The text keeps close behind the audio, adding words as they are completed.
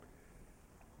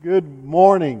Good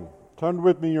morning. Turn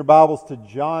with me in your Bibles to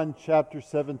John chapter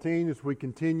 17 as we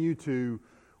continue to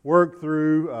work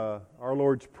through our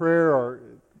Lord's Prayer,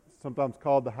 or sometimes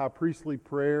called the High Priestly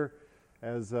Prayer,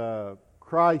 as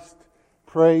Christ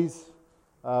prays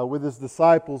with His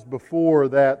disciples before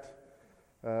that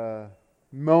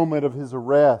moment of His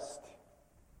arrest.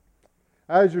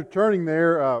 As you're turning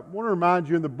there, I want to remind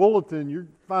you in the bulletin, you'll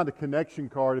find a connection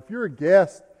card. If you're a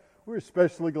guest, we're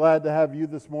especially glad to have you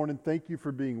this morning. Thank you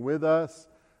for being with us.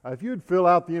 If you would fill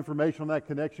out the information on that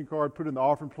connection card, put it in the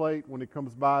offering plate when it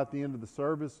comes by at the end of the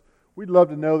service. We'd love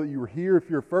to know that you were here. If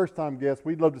you're a first-time guest,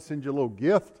 we'd love to send you a little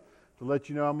gift to let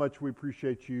you know how much we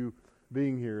appreciate you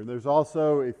being here. And there's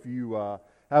also, if you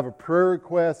have a prayer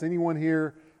request, anyone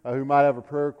here who might have a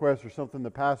prayer request or something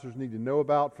the pastors need to know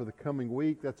about for the coming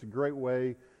week, that's a great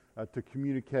way to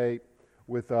communicate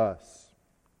with us.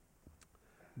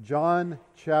 John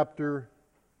chapter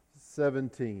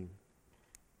 17.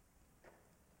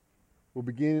 We'll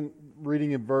begin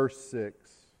reading in verse 6. It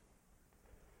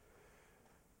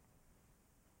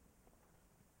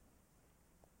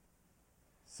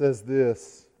says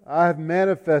this, I have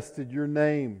manifested your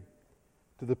name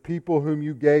to the people whom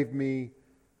you gave me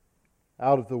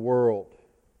out of the world.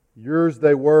 Yours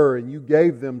they were, and you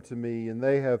gave them to me, and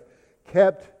they have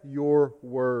kept your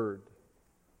word.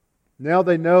 Now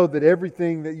they know that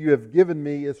everything that you have given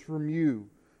me is from you,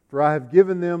 for I have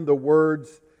given them the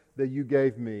words that you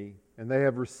gave me, and they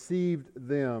have received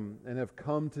them and have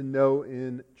come to know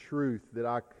in truth that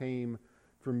I came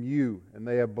from you, and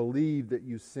they have believed that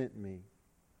you sent me.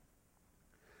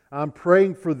 I'm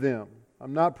praying for them.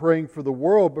 I'm not praying for the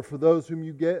world, but for those whom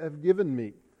you have given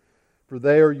me, for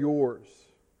they are yours.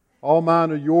 All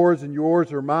mine are yours, and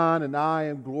yours are mine, and I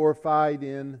am glorified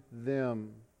in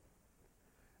them.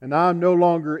 And I am no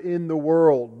longer in the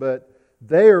world, but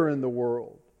they are in the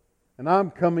world. And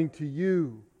I'm coming to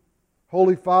you.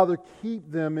 Holy Father,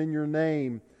 keep them in your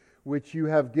name, which you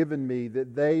have given me,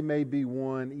 that they may be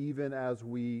one, even as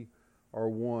we are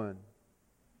one.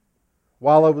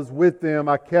 While I was with them,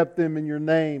 I kept them in your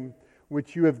name,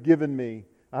 which you have given me.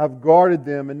 I have guarded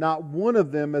them, and not one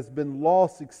of them has been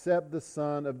lost except the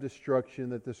son of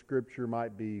destruction, that the Scripture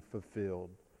might be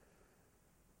fulfilled.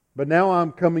 But now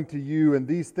I'm coming to you, and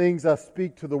these things I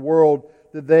speak to the world,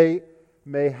 that they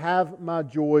may have my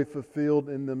joy fulfilled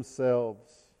in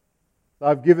themselves.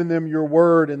 I've given them your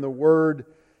word, and the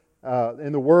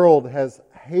world has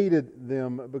hated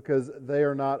them because they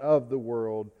are not of the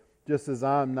world, just as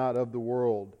I'm not of the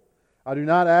world. I do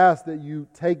not ask that you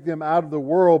take them out of the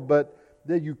world, but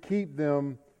that you keep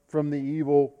them from the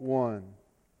evil one.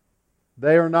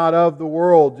 They are not of the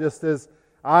world, just as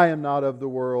I am not of the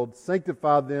world.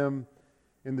 Sanctify them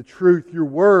in the truth. Your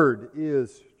word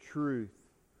is truth.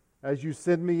 As you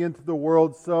sent me into the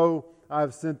world, so I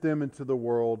have sent them into the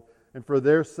world. And for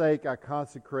their sake I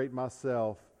consecrate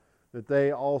myself, that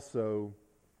they also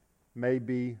may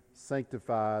be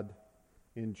sanctified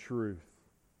in truth.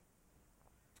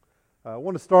 I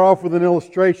want to start off with an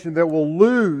illustration that will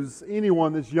lose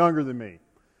anyone that's younger than me.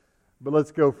 But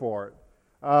let's go for it.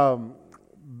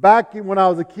 Back when I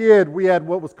was a kid, we had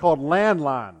what was called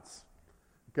landlines.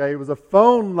 Okay, it was a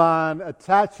phone line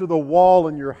attached to the wall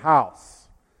in your house.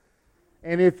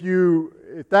 And if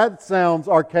that sounds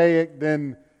archaic,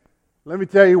 then let me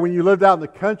tell you, when you lived out in the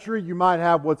country, you might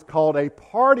have what's called a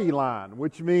party line,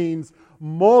 which means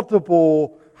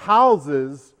multiple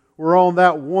houses were on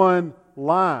that one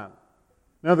line.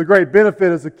 Now, the great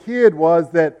benefit as a kid was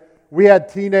that we had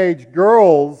teenage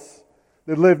girls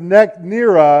that lived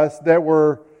near us that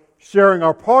were sharing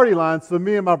our party line, so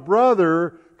me and my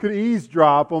brother could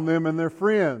eavesdrop on them and their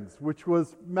friends, which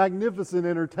was magnificent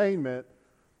entertainment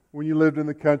when you lived in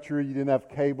the country. You didn't have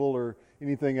cable or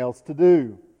anything else to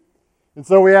do. And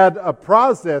so we had a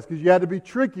process, because you had to be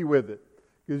tricky with it,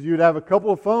 because you'd have a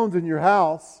couple of phones in your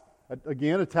house,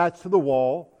 again attached to the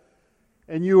wall,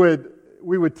 and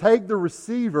we would take the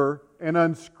receiver and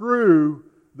unscrew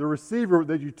the receiver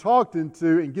that you talked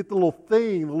into and get the little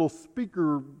thing, the little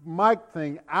speaker mic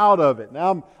thing out of it.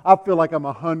 Now, I feel like I'm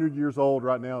 100 years old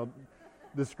right now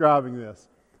describing this.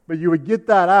 But you would get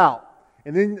that out.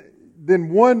 And then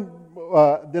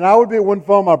I would be at one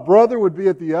phone, my brother would be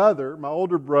at the other, my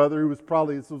older brother, who was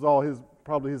probably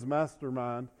his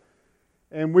mastermind.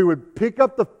 And we would pick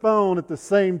up the phone at the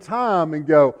same time and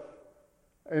go,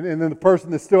 and then the person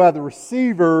that still had the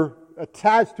receiver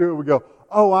attached to it would go,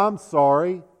 oh, I'm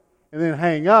sorry, and then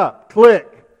hang up,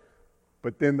 click.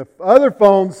 But then the other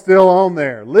phone's still on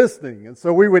there, listening. And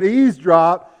so we would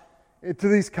eavesdrop into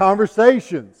these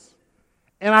conversations.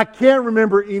 And I can't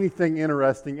remember anything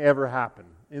interesting ever happened.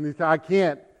 And I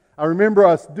can't I remember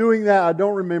us doing that. I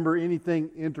don't remember anything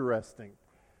interesting.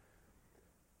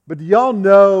 But do y'all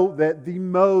know that the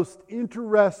most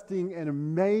interesting and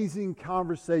amazing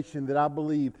conversation that I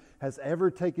believe has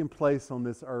ever taken place on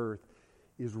this earth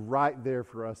is right there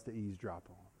for us to eavesdrop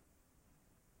on?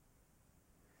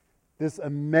 This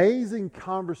amazing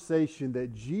conversation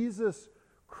that Jesus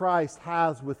Christ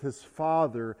has with His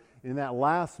Father in that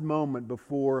last moment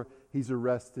before He's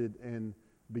arrested and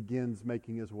begins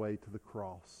making His way to the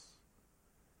cross.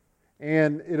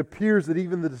 And it appears that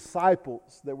even the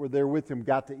disciples that were there with Him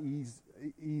got to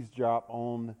eavesdrop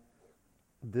on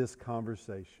this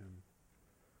conversation.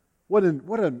 What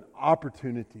an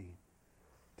opportunity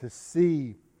to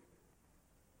see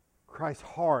Christ's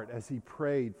heart as He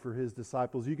prayed for His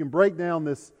disciples. You can break down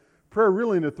this prayer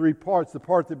really into three parts. The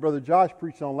part that Brother Josh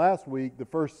preached on last week, the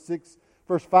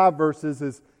first 5 verses,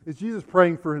 is Jesus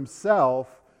praying for Himself.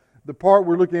 The part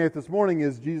we're looking at this morning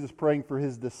is Jesus praying for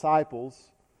His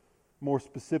disciples, more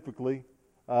specifically.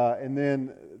 And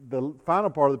then the final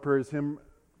part of the prayer is Him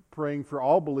praying for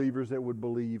all believers that would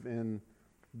believe in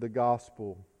the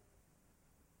gospel.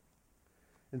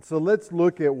 And so let's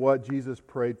look at what Jesus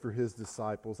prayed for His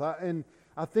disciples. I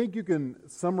think you can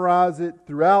summarize it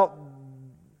throughout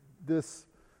this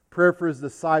prayer for His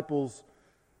disciples.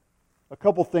 A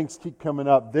couple things keep coming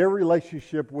up. Their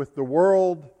relationship with the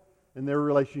world and their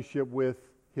relationship with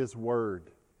His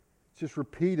Word. It's just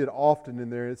repeated often in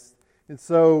there. And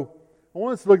so I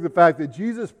want us to look at the fact that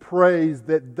Jesus prays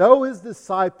that though His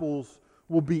disciples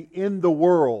will be in the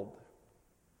world,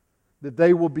 that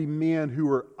they will be men who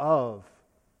are of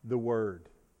the Word.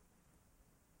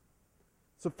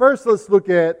 So first let's look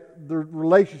at the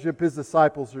relationship His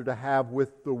disciples are to have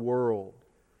with the world.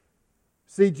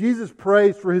 See, Jesus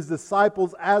prays for His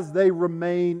disciples as they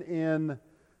remain in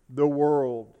the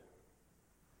world.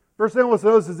 First thing I want to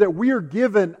notice is that we are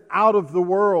given out of the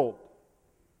world.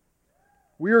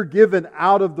 We are given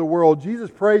out of the world. Jesus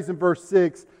prays in verse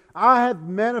 6, I have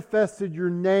manifested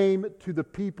your name to the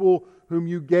people whom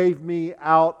you gave me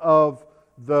out of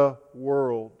the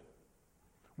world.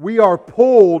 We are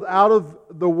pulled out of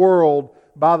the world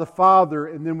by the Father,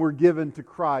 and then we're given to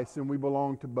Christ, and we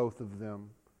belong to both of them.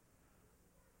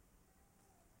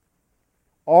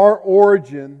 Our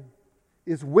origin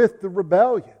is with the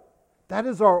rebellion. That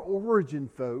is our origin,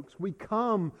 folks. We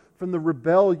come from the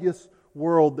rebellious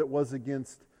world that was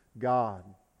against God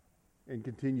and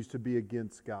continues to be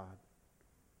against God.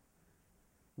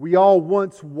 We all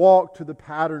once walked to the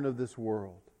pattern of this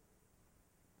world.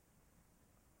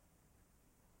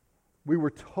 We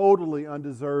were totally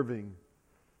undeserving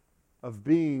of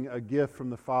being a gift from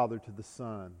the Father to the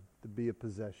Son, to be a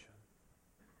possession.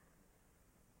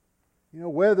 You know,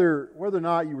 whether or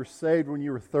not you were saved when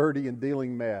you were 30 and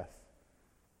dealing meth,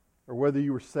 or whether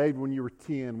you were saved when you were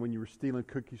 10, when you were stealing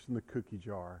cookies from the cookie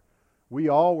jar, we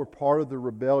all were part of the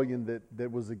rebellion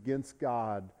that was against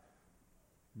God,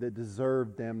 that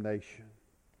deserved damnation.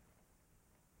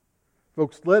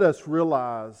 Folks, let us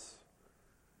realize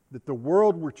that the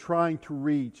world we're trying to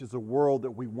reach is a world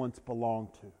that we once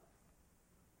belonged to.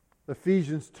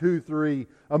 Ephesians 2:3,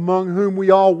 among whom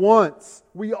we all once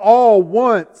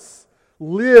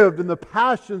lived in the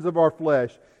passions of our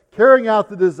flesh, carrying out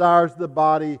the desires of the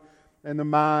body and the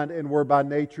mind, and were by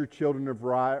nature children of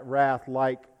wrath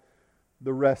like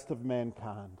the rest of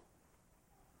mankind.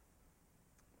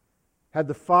 Had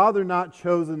the Father not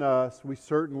chosen us, we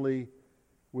certainly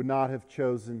would not have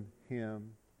chosen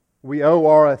Him. We owe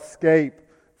our escape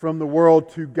from the world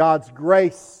to God's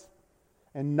grace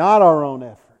and not our own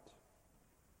effort.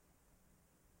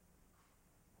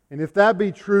 And if that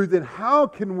be true, then how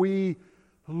can we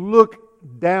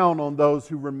look down on those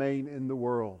who remain in the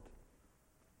world?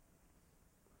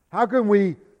 How can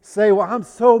we say, well, I'm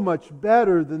so much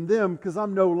better than them because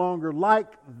I'm no longer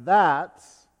like that?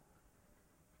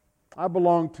 I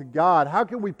belong to God. How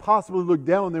can we possibly look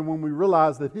down on them when we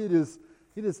realize that it is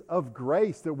of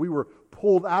grace that we were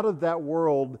pulled out of that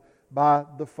world by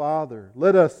the Father?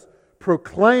 Let us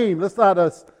proclaim, let's not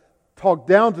us talk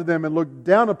down to them and look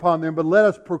down upon them, but let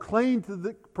us proclaim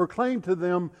to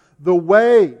them the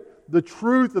way, the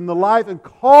truth, and the life, and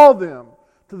call them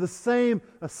to the same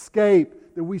escape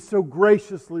that we so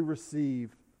graciously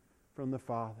received from the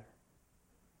Father.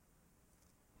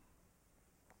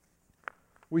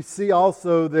 We see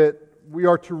also that we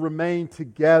are to remain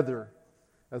together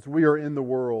as we are in the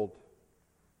world.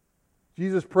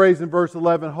 Jesus prays in verse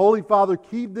 11, Holy Father,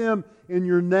 keep them in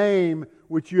your name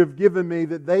which you have given me,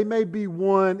 that they may be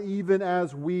one even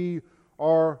as we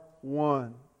are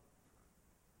one.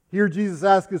 Here Jesus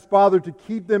asks His Father to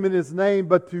keep them in His name,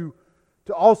 but to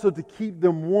also to keep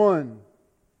them one.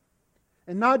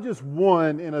 And not just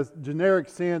one in a generic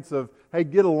sense of, hey,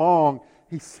 get along.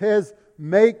 He says,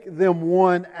 make them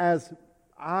one as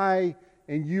I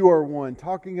and you are one.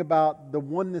 Talking about the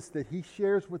oneness that He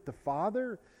shares with the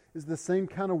Father is the same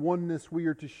kind of oneness we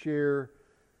are to share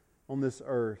on this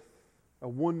earth. A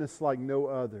oneness like no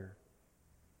other.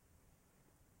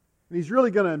 And He's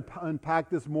really going to unpack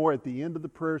this more at the end of the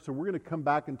prayer, so we're going to come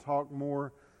back and talk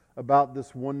more about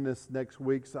this oneness next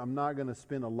week. So I'm not going to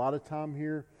spend a lot of time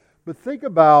here. But think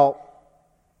about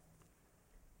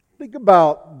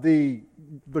the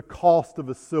cost of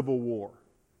a civil war.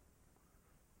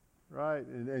 Right?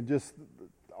 And just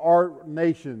our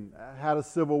nation had a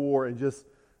civil war, and just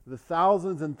the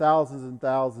thousands and thousands and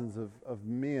thousands of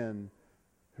men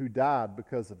who died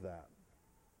because of that.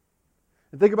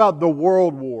 And think about the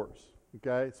world wars,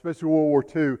 okay? Especially World War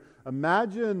II.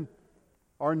 Imagine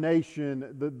our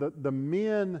nation,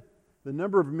 the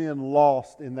number of men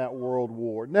lost in that world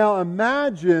war. Now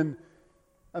imagine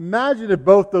if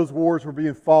both those wars were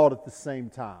being fought at the same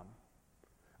time.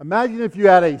 Imagine if you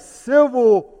had a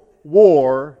civil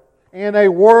war and a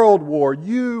world war.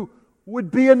 You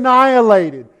would be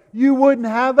annihilated. You wouldn't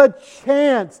have a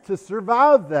chance to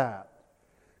survive that.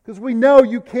 Because we know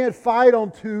you can't fight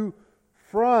on two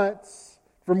fronts,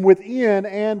 from within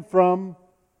and from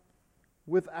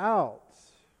without.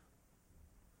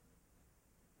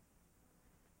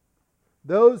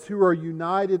 Those who are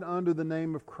united under the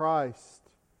name of Christ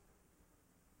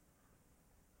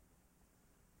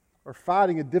are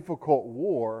fighting a difficult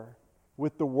war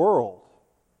with the world.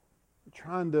 We're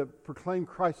trying to proclaim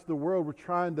Christ to the world. We're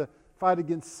trying to fight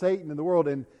against Satan in the world.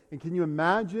 And can you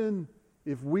imagine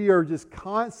if we are just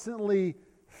constantly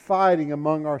fighting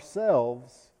among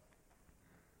ourselves?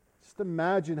 Just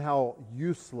imagine how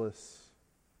useless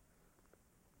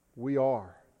we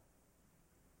are.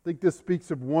 I think this speaks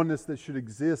of oneness that should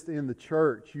exist in the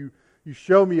church. You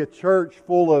show me a church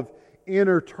full of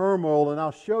inner turmoil, and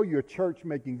I'll show you a church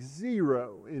making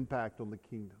zero impact on the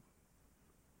kingdom.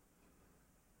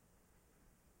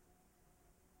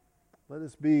 Let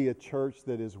us be a church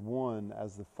that is one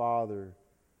as the Father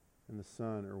and the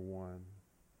Son are one.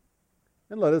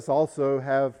 And let us also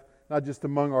have, not just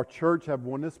among our church have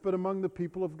oneness, but among the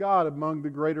people of God, among the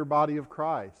greater body of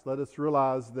Christ. Let us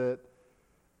realize that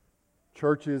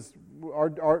churches,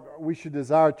 we should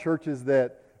desire churches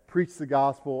that preach the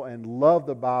gospel and love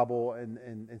the Bible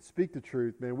and speak the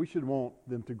truth. Man, we should want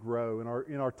them to grow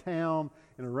in our town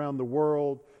and around the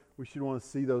world. We should want to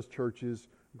see those churches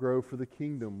grow for the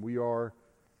kingdom. We are,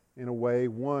 in a way,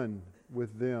 one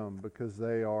with them because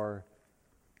they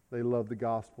love the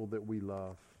gospel that we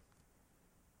love.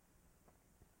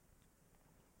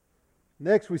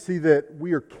 Next, we see that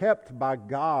we are kept by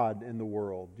God in the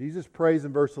world. Jesus prays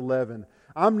in verse 11,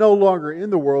 I'm no longer in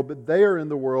the world, but they are in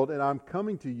the world, and I'm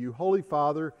coming to you. Holy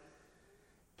Father,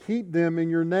 keep them in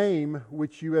your name,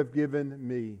 which you have given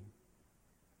me.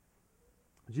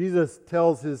 Jesus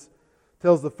tells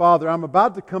the Father, I'm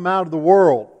about to come out of the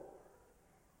world,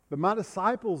 but my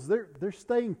disciples, they're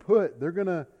staying put. They're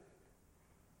gonna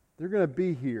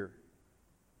be here.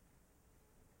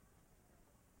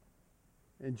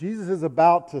 And Jesus is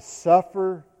about to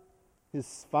suffer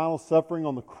His final suffering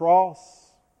on the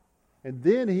cross. And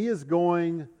then He is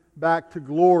going back to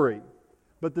glory.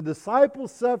 But the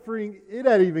disciples' suffering, it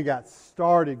hadn't even got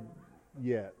started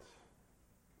yet.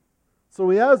 So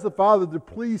He asks the Father to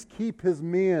please keep His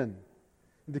men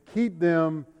and to keep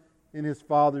them in His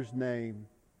Father's name.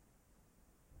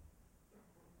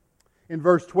 In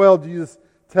verse 12, Jesus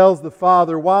tells the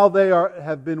Father, while they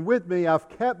have been with me, I've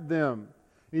kept them.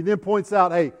 He then points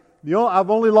out, hey, I've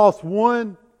only lost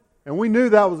one, and we knew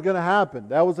that was going to happen.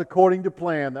 That was according to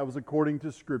plan. That was according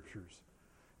to Scriptures.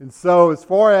 And so as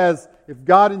far as if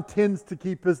God intends to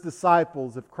keep His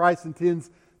disciples, if Christ intends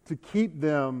to keep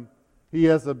them, He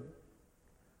has a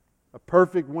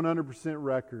perfect 100%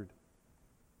 record.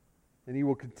 And He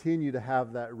will continue to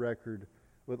have that record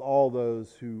with all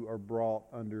those who are brought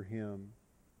under Him.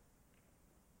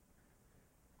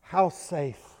 How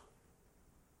safe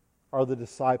are the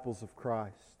disciples of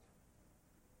Christ?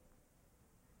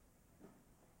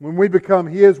 When we become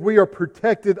His, we are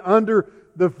protected under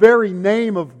the very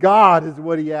name of God, is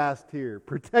what He asked here.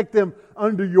 Protect them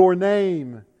under your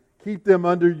name. Keep them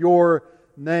under your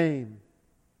name.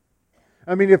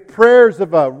 I mean, if prayers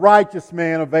of a righteous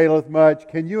man availeth much,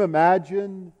 can you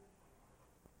imagine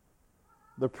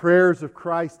the prayers of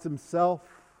Christ Himself,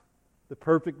 the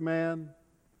perfect man,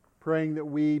 praying that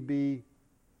we be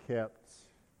kept?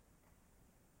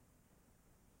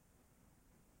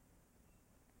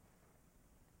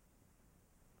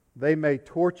 They may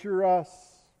torture us.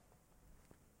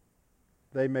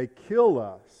 They may kill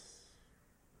us.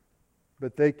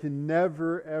 But they can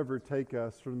never, ever take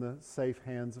us from the safe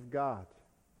hands of God.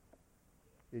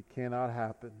 It cannot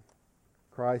happen.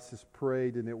 Christ has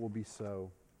prayed, and it will be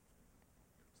so.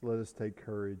 So let us take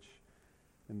courage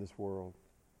in this world.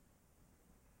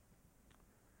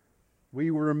 We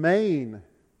remain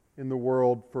in the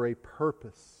world for a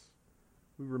purpose.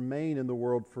 We remain in the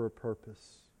world for a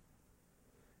purpose.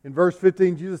 In verse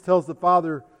 15, Jesus tells the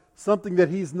Father something that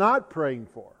He's not praying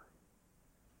for.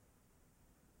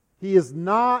 He is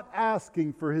not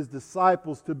asking for His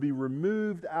disciples to be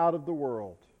removed out of the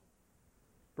world.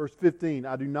 Verse 15,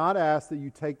 I do not ask that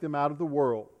you take them out of the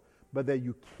world, but that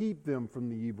you keep them from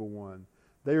the evil one.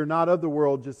 They are not of the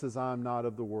world, just as I am not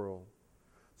of the world.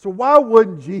 So why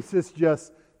wouldn't Jesus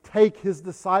just take His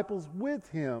disciples with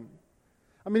Him?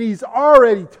 I mean, He's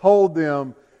already told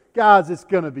them, guys, it's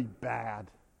going to be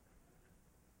bad.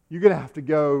 You're going to have to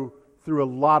go through a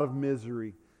lot of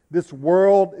misery. This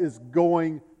world is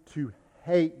going to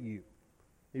hate you.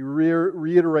 He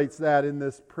reiterates that in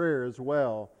this prayer as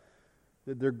well,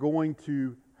 that they're going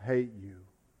to hate you.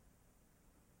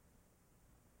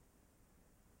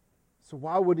 So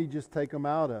why would He just take them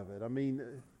out of it? I mean,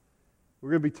 we're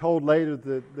going to be told later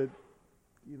that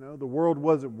the world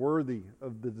wasn't worthy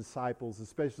of the disciples,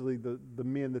 especially the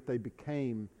men that they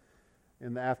became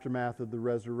in the aftermath of the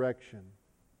resurrection.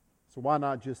 So why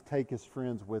not just take His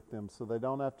friends with them so they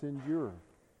don't have to endure?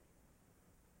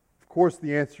 Of course,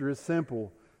 the answer is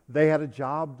simple. They had a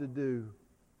job to do.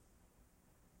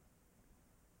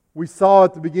 We saw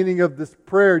at the beginning of this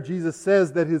prayer, Jesus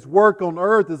says that His work on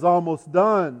earth is almost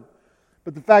done.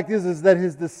 But the fact is that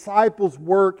His disciples'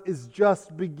 work is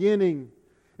just beginning.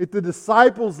 If the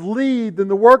disciples lead, then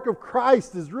the work of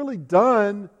Christ is really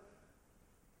done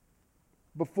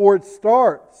before it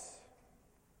starts.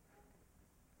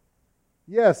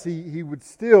 Yes, He would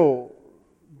still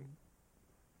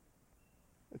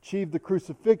achieve the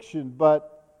crucifixion,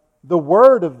 but the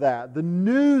word of that, the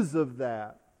news of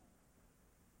that,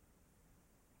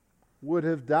 would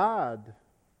have died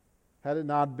had it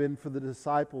not been for the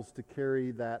disciples to carry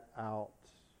that out.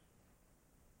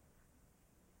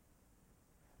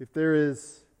 If there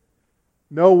is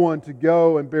no one to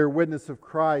go and bear witness of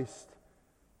Christ,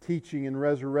 teaching and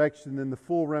resurrection, then the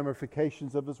full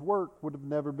ramifications of His work would have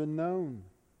never been known.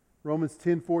 Romans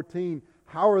 10:14,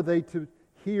 how are they to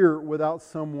hear without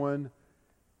someone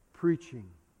preaching?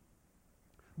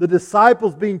 The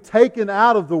disciples being taken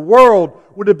out of the world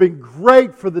would have been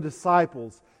great for the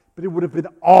disciples, but it would have been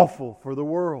awful for the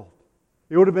world.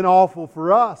 It would have been awful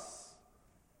for us.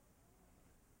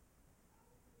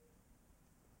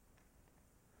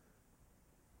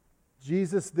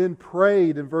 Jesus then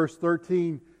prayed in verse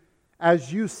 13,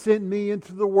 as you sent me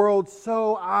into the world,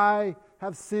 so I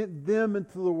have sent them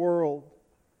into the world.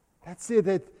 That's it.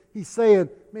 That He's saying,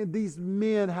 man, these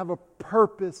men have a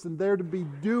purpose and they're to be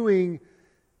doing,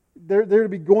 they're to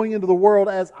be going into the world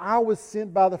as I was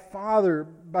sent by the Father,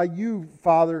 by you,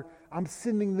 Father. I'm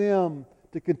sending them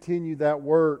to continue that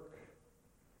work.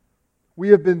 We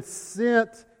have been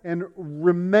sent and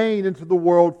remain into the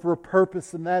world for a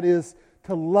purpose, and that is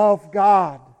to love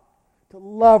God, to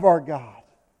love our God,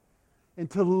 and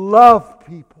to love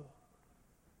people,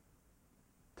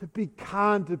 to be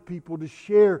kind to people, to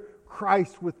share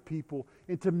Christ with people,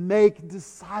 and to make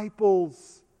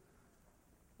disciples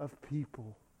of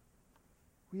people.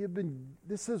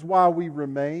 This is why we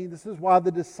remain. This is why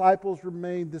the disciples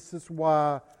remain. This is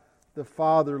why the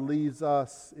Father leaves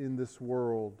us in this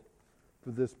world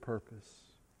for this purpose.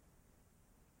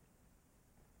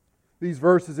 These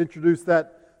verses introduce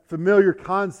that familiar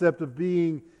concept of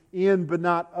being in but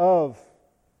not of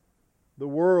the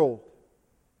world.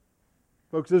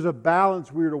 Folks, there's a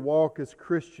balance we're to walk as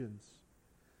Christians.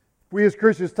 We as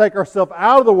Christians take ourselves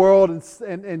out of the world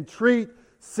and treat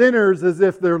sinners as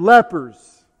if they're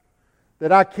lepers,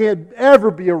 that I can't ever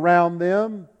be around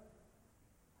them.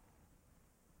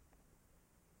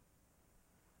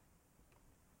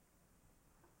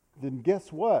 Then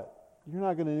guess what? You're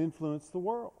not going to influence the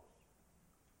world.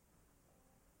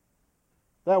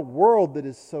 That world that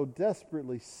is so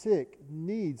desperately sick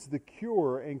needs the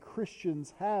cure, and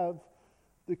Christians have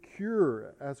the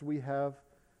cure as we have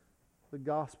the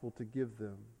gospel to give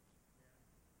them.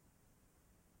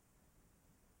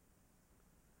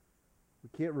 We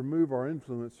can't remove our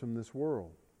influence from this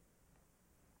world.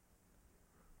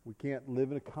 We can't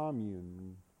live in a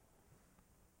commune.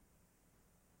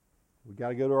 We got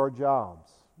to go to our jobs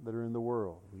that are in the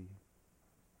world.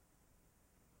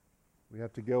 We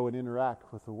have to go and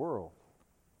interact with the world,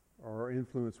 or our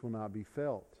influence will not be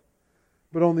felt.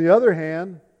 But on the other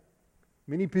hand,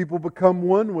 many people become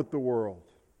one with the world,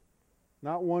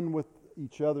 not one with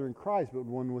each other in Christ, but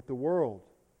one with the world.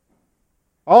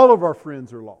 All of our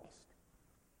friends are lost.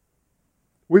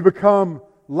 We become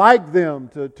like them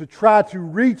to try to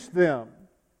reach them.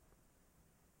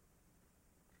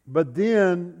 But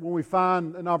then, when we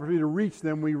find an opportunity to reach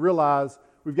them, we realize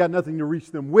we've got nothing to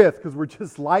reach them with because we're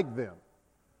just like them.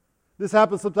 This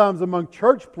happens sometimes among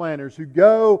church planners who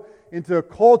go into a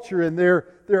culture and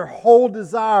their whole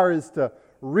desire is to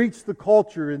reach the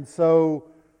culture. And so,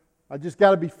 I just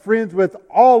got to be friends with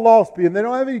all lost people. And they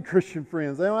don't have any Christian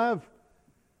friends. They don't have...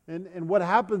 And what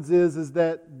happens is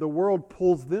that the world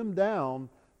pulls them down.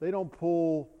 They don't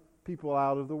pull people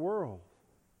out of the world.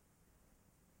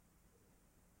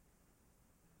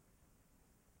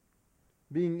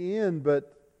 Being in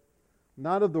but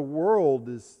not of the world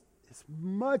is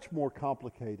much more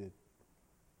complicated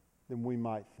than we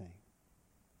might think.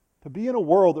 To be in a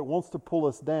world that wants to pull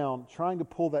us down, trying to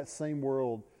pull that same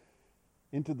world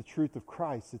into the truth of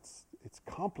Christ, it's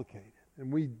complicated.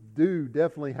 And we do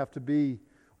definitely have to be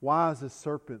wise as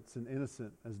serpents and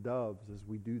innocent as doves as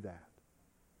we do that.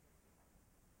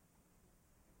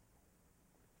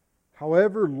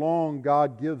 However long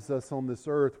God gives us on this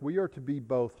earth, we are to be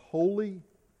both holy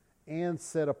and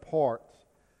set apart,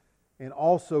 and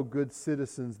also good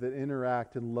citizens that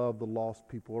interact and love the lost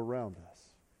people around us.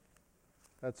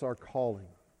 That's our calling.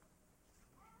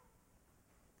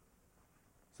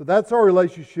 So that's our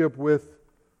relationship with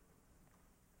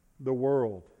the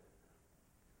world.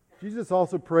 Jesus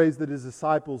also prays that His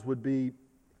disciples would be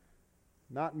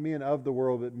not men of the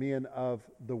world, but men of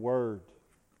the Word.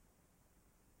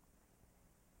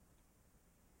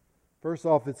 First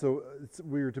off,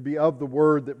 we are to be of the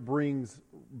Word that brings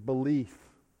belief.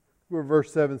 Where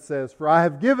verse 7 says, "For I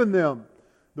have given them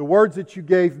the words that you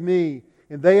gave me,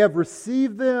 and they have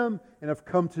received them and have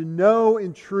come to know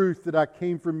in truth that I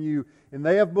came from you, and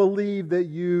they have believed that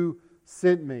you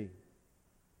sent me."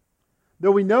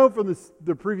 Though we know from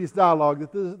the previous dialogue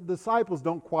that the disciples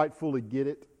don't quite fully get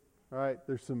it, right?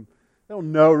 They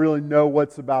don't really know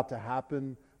what's about to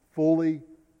happen fully.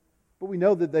 But we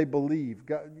know that they believe.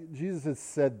 Jesus has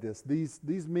said this. These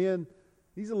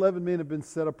 11 men have been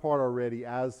set apart already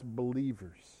as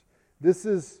believers. This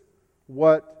is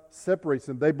what separates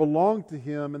them. They belong to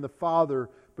Him and the Father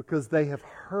because they have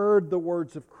heard the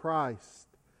words of Christ.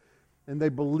 And they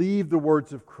believe the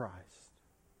words of Christ.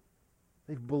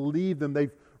 They've believed them.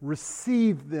 They've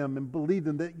received them and believed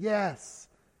them that yes,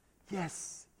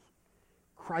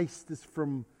 Christ is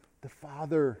from the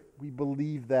Father. We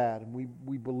believe that, and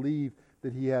we believe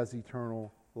that He has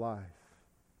eternal life.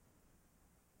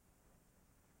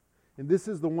 And this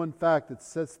is the one fact that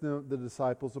sets the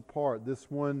disciples apart. This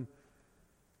one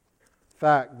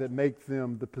fact that makes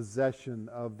them the possession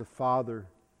of the Father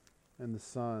and the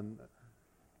Son.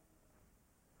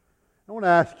 I want to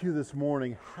ask you this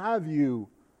morning, have you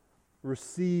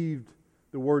received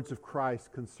the words of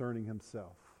Christ concerning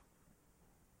Himself?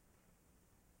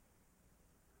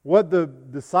 What the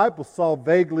disciples saw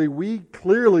vaguely, we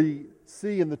clearly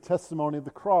see in the testimony of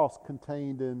the cross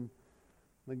contained in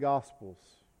the Gospels.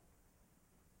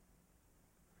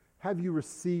 Have you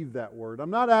received that word? I'm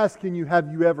not asking you,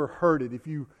 have you ever heard it? If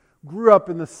you grew up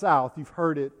in the South, you've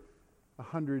heard it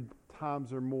 100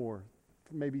 times or more,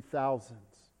 maybe thousands.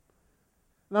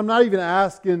 And I'm not even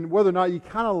asking whether or not you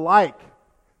kind of like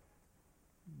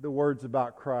the words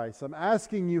about Christ. I'm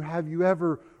asking you, have you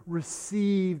ever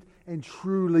received and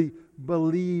truly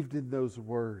believed in those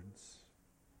words?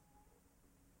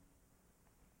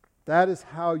 That is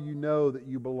how you know that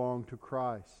you belong to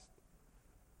Christ.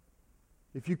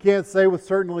 If you can't say with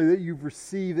certainty that you've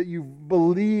received, that you've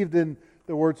believed in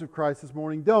the words of Christ this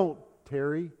morning, don't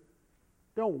tarry.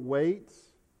 Don't wait.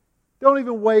 Don't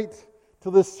even wait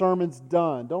till this sermon's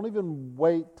done. Don't even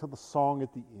wait till the song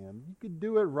at the end. You can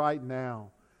do it right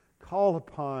now. Call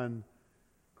upon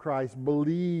Christ.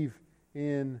 Believe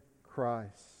in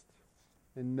Christ.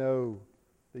 And know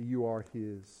that you are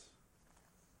His.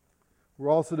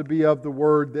 We're also to be of the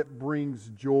word that brings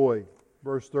joy.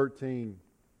 Verse 13.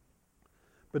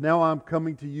 But now I'm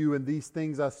coming to you, and these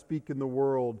things I speak in the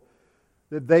world,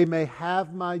 that they may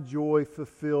have my joy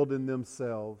fulfilled in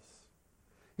themselves.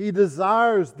 He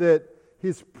desires that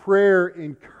His prayer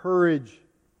encourage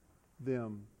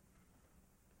them.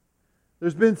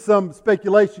 There's been some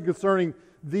speculation concerning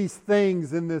these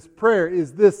things in this prayer.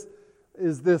 Is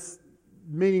this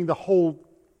meaning the whole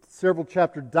several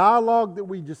chapter dialogue that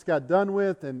we just got done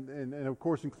with, and of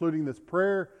course including this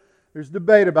prayer? There's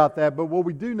debate about that, but what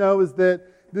we do know is that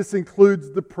this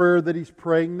includes the prayer that he's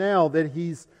praying now, that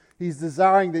he's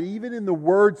desiring that even in the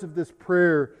words of this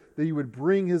prayer that He would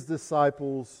bring His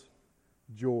disciples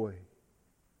joy.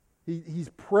 He's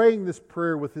praying this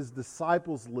prayer with His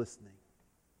disciples listening.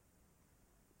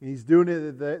 And He's doing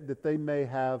it that they may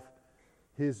have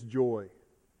His joy.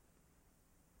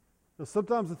 Now,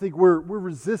 sometimes I think we're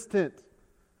resistant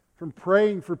from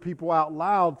praying for people out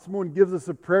loud. Someone gives us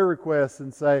a prayer request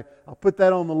and say, I'll put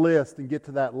that on the list and get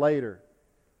to that later.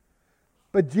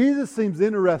 But Jesus seems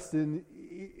interested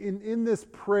in this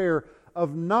prayer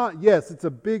of not, yes, it's a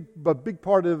big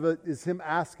part of it is Him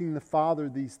asking the Father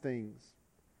these things.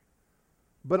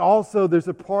 But also there's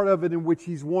a part of it in which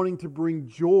He's wanting to bring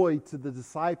joy to the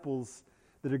disciples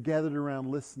that are gathered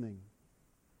around listening.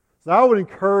 So I would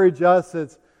encourage us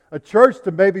as a church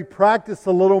to maybe practice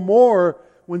a little more.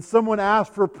 When someone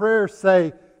asks for a prayer,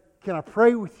 say, can I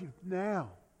pray with you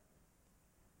now?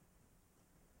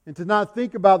 And to not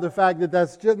think about the fact that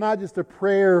that's not just a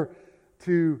prayer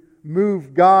to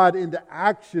move God into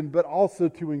action, but also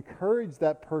to encourage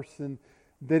that person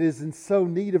that is in so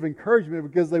need of encouragement,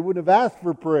 because they wouldn't have asked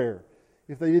for prayer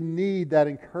if they didn't need that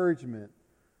encouragement.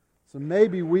 So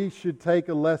maybe we should take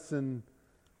a lesson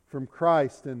from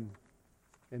Christ and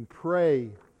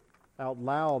pray out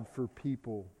loud for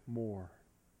people more.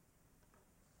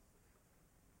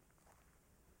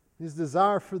 His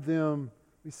desire for them,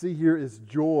 we see here, is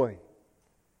joy.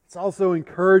 It's also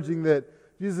encouraging that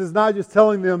Jesus is not just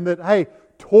telling them that, hey,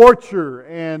 torture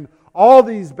and all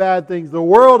these bad things, the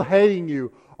world hating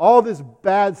you, all this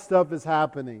bad stuff is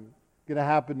going to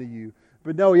happen to you.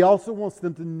 But no, He also wants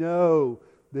them to know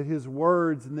that His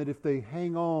words, and that if they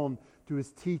hang on to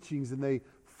His teachings and they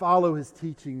follow His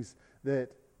teachings,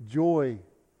 that joy,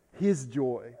 His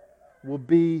joy, will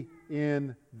be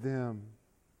in them.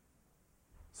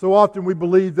 So often we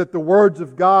believe that the words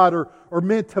of God are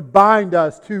meant to bind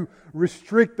us, to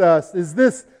restrict us. Is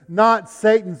this not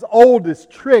Satan's oldest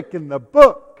trick in the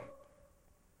book?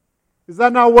 Is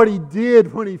that not what he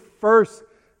did when he first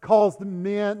caused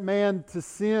man to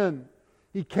sin?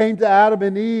 He came to Adam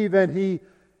and Eve and he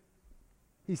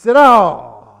said,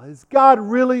 oh, is God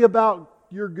really about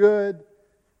your good?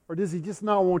 Or does He just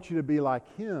not want you to be like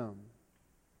Him?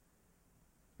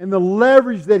 And the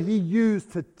leverage that He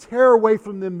used to tear away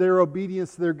from them their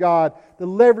obedience to their God, the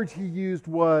leverage He used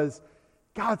was,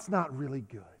 God's not really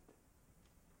good.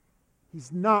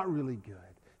 He's not really good.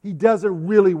 He doesn't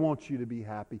really want you to be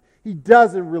happy. He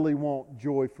doesn't really want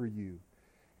joy for you.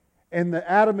 And the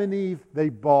Adam and Eve, they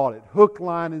bought it. Hook,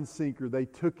 line, and sinker. They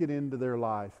took it into their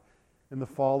life. And the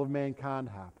fall of mankind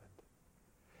happened.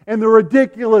 And the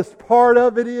ridiculous part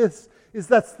of it is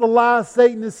that's the lie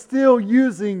Satan is still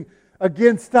using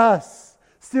against us.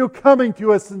 Still coming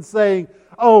to us and saying,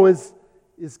 oh, is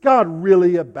God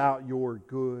really about your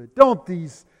good? Don't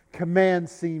these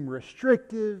commands seem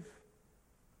restrictive?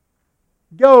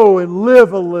 Go and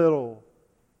live a little.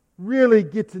 Really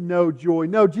get to know joy.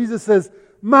 No, Jesus says,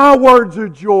 my words are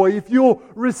joy. If you'll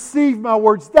receive my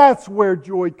words, that's where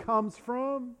joy comes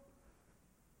from.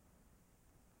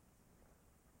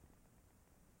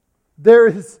 There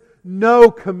is no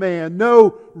command,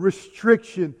 no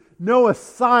restriction, no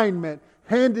assignment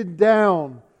handed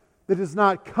down that is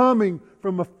not coming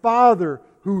from a Father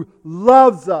who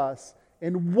loves us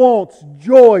and wants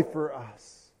joy for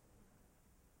us.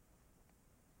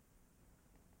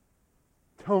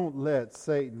 Don't let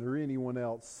Satan or anyone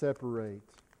else separate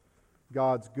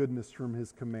God's goodness from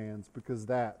His commands, because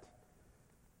that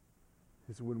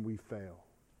is when we fail.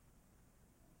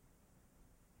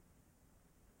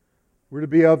 We're to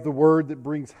be of the word that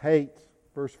brings hate.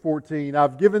 Verse 14,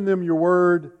 I've given them your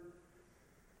word,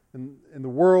 and the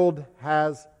world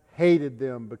has hated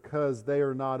them because they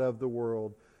are not of the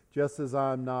world, just as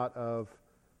I'm not of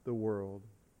the world.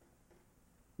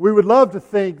 We would love to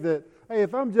think that, hey,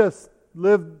 if I'm just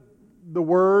live the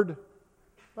word,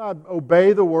 if I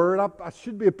obey the word, I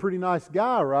should be a pretty nice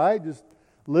guy, right? Just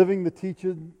living the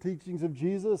teachings of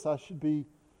Jesus,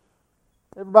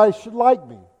 everybody should like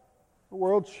me. The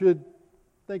world should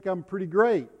think I'm pretty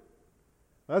great.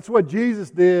 That's what Jesus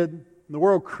did, and the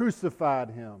world crucified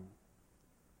Him.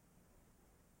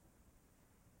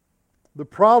 The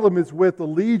problem is with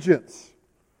allegiance.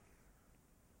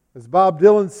 As Bob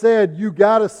Dylan said, you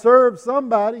got to serve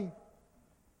somebody.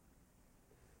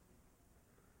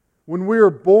 When we are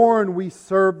born, we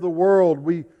serve the world.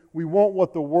 We want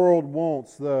what the world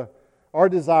wants. Our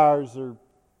desires are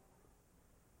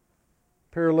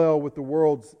parallel with the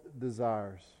world's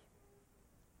desires.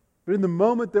 But in the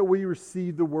moment that we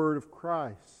receive the Word of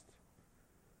Christ,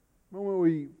 the moment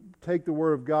we take the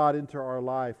Word of God into our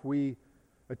life, we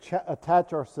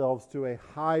attach ourselves to a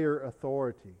higher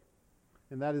authority,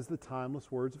 and that is the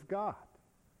timeless words of God.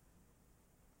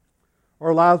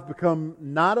 Our lives become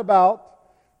not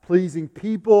about pleasing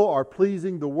people or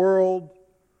pleasing the world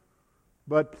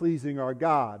but pleasing our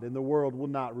God. And the world will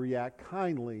not react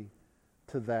kindly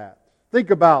to that. Think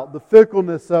about the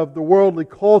fickleness of the worldly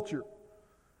culture.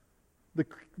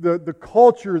 The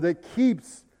culture that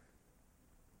keeps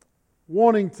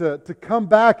wanting to come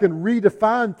back and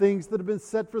redefine things that have been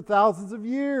set for thousands of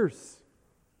years.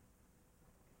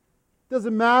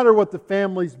 Doesn't matter what the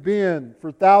family's been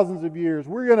for thousands of years.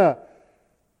 We're going to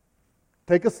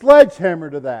take a sledgehammer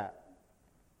to that.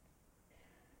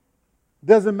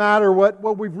 Doesn't matter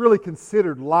what we've really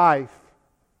considered life.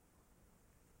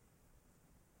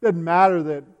 Doesn't matter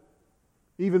that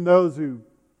even those who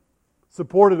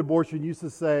supported abortion used to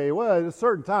say, well, at a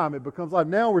certain time it becomes life.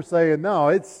 Now we're saying, no,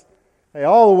 it's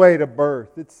all the way to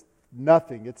birth. It's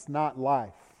nothing. It's not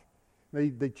life.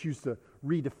 They choose to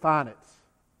redefine it.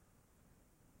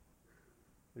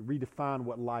 They redefine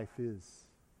what life is.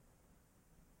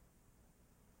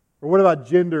 Or what about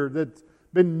gender? That's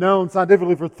been known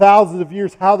scientifically for thousands of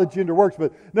years how the gender works.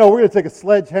 But no, we're going to take a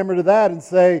sledgehammer to that and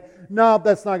say, no,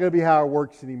 that's not going to be how it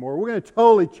works anymore. We're going to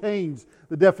totally change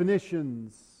the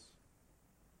definitions.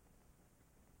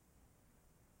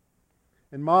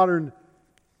 And modern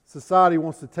society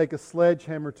wants to take a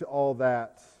sledgehammer to all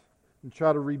that and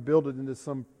try to rebuild it into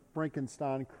some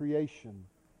Frankenstein creation.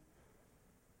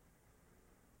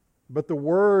 But the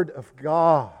Word of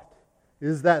God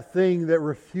is that thing that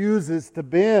refuses to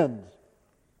bend.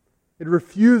 It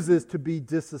refuses to be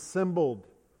disassembled.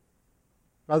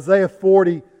 Isaiah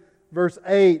 40, verse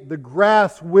 8, the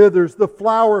grass withers, the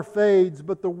flower fades,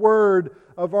 but the Word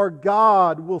of our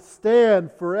God will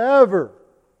stand forever.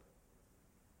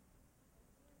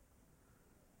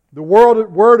 The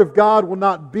Word of God will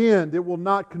not bend. It will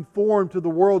not conform to the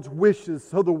world's wishes,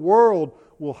 so the world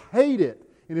will hate it.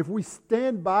 And if we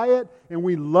stand by it and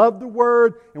we love the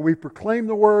Word and we proclaim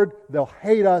the Word, they'll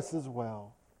hate us as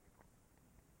well.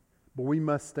 But we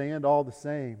must stand all the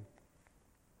same.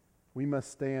 We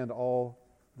must stand all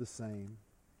the same.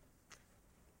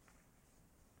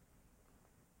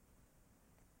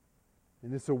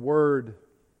 And it's a Word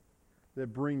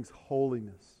that brings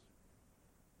holiness.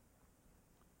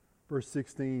 Verse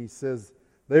 16, he says,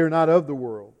 they are not of the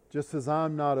world, just as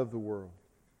I'm not of the world.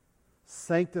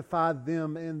 Sanctify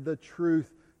them in the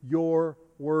truth. Your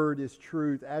word is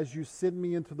truth. As you sent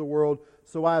me into the world,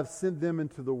 so I have sent them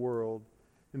into the world.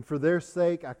 And for their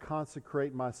sake I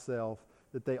consecrate myself,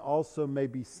 that they also may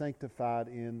be sanctified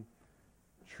in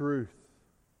truth.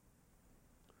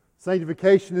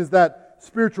 Sanctification is that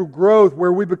spiritual growth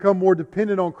where we become more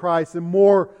dependent on Christ and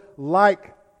more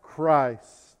like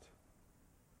Christ.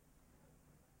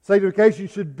 Sanctification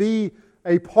should be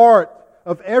a part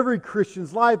of every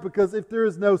Christian's life, because if there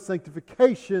is no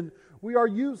sanctification, we are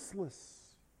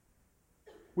useless.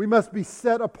 We must be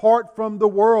set apart from the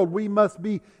world. We must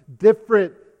be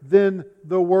different than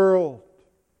the world.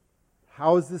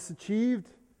 How is this achieved?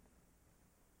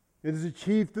 It is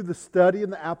achieved through the study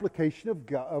and the application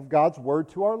of God's Word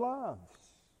to our lives.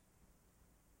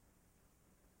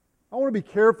 I want to be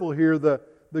careful here.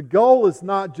 The goal is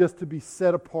not just to be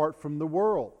set apart from the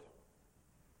world.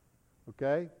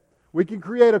 Okay? We can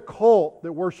create a cult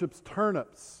that worships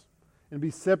turnips and be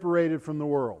separated from the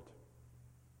world.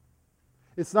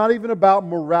 It's not even about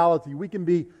morality. We can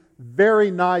be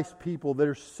very nice people that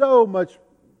are so much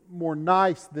more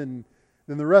nice than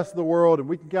the rest of the world, and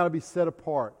we can kind of be set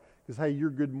apart because, hey, you're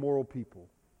good moral people.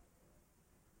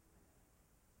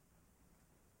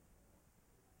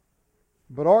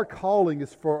 But our calling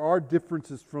is for our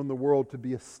differences from the world to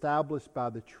be established by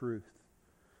the truth,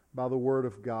 by the Word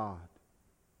of God.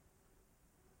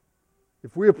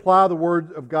 If we apply the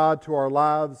Word of God to our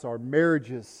lives, our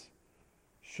marriages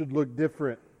should look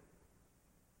different.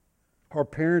 Our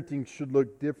parenting should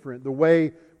look different. The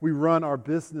way we run our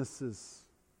businesses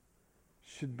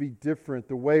should be different.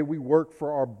 The way we work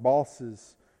for our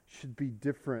bosses should be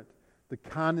different. The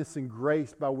kindness and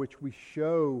grace by which we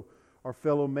show our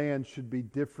fellow man should be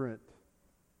different.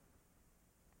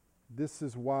 This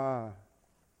is why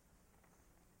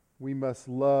we must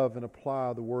love and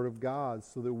apply the Word of God,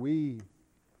 so that we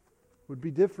would be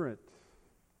different.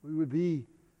 We would be,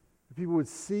 people would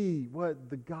see what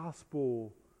the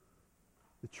gospel,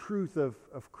 the truth of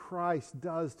Christ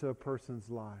does to a person's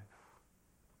life.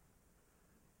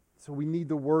 So we need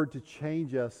the Word to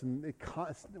change us, and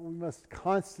we must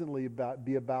constantly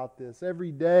be about this.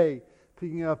 Every day,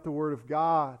 picking up the Word of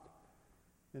God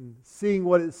and seeing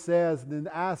what it says, and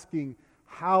then asking,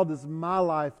 how does my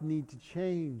life need to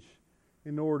change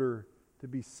in order to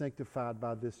be sanctified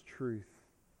by this truth?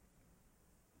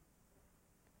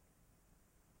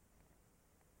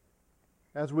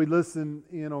 As we listen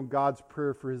in on God's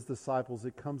prayer for His disciples,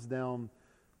 it comes down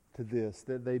to this,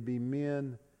 that they be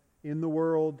men in the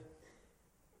world,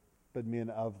 but men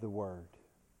of the Word.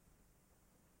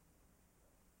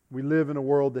 We live in a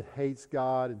world that hates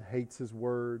God and hates His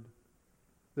Word.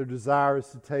 Their desire is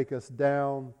to take us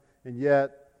down, and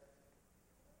yet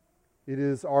it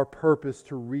is our purpose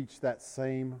to reach that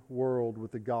same world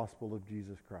with the gospel of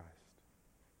Jesus Christ.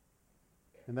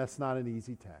 And that's not an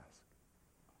easy task.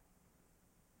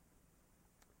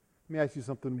 Let me ask you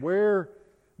something. Where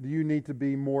do you need to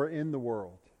be more in the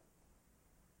world?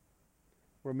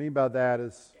 What I mean by that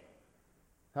is,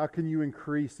 how can you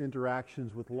increase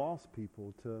interactions with lost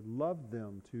people, to love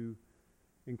them, to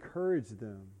encourage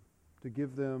them, to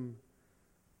give them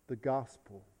the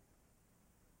gospel?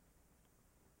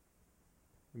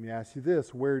 Let me ask you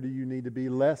this. Where do you need to be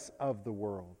less of the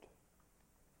world?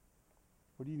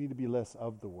 Where do you need to be less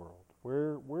of the world?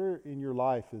 Where in your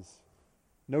life is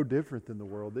no different than the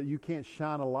world, that you can't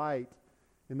shine a light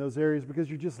in those areas because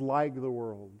you're just like the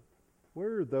world?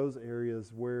 Where are those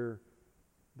areas where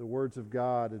the words of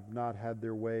God have not had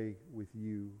their way with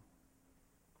you?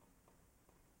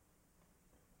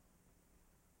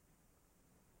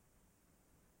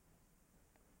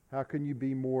 How can you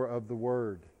be more of the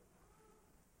Word?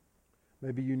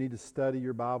 Maybe you need to study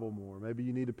your Bible more. Maybe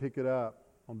you need to pick it up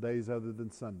on days other than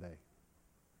Sunday.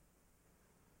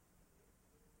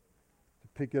 To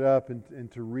pick it up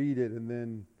and to read it, and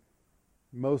then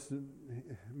most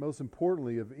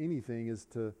importantly of anything is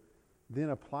to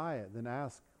then apply it. Then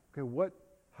ask, okay,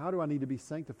 how do I need to be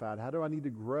sanctified? How do I need to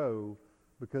grow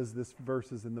because this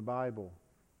verse is in the Bible?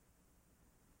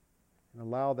 And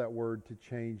allow that word to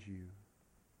change you.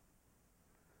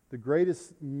 The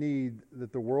greatest need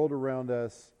that the world around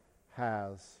us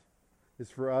has is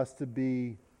for us to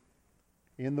be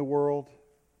in the world,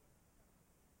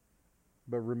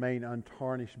 but remain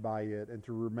untarnished by it, and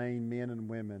to remain men and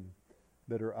women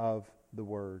that are of the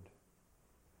Word.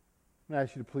 I'm going to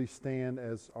ask you to please stand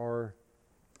as our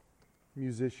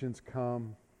musicians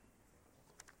come.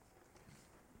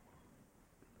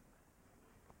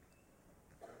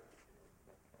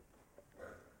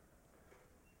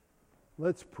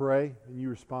 Let's pray, and you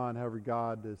respond however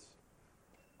God has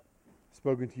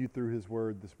spoken to you through His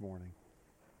Word this morning.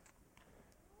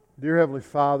 Dear Heavenly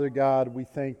Father, God, we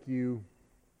thank you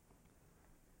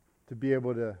to be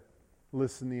able to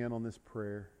listen in on this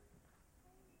prayer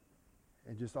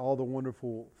and just all the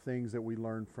wonderful things that we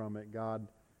learn from it. God,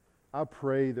 I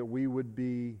pray that we would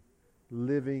be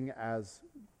living as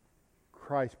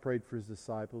Christ prayed for His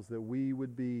disciples, that we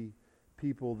would be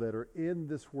people that are in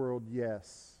this world,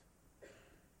 yes,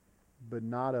 but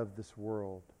not of this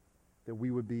world, that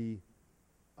we would be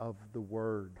of the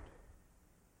Word.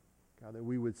 God, that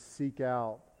we would seek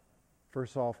out,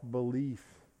 first off, belief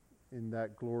in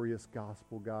that glorious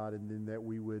gospel, God, and then that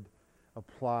we would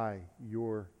apply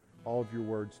all of your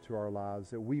words to our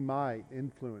lives, that we might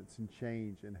influence and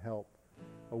change and help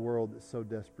a world that so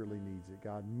desperately needs it.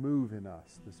 God, move in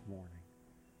us this morning.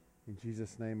 In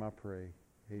Jesus' name I pray.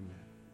 Amen.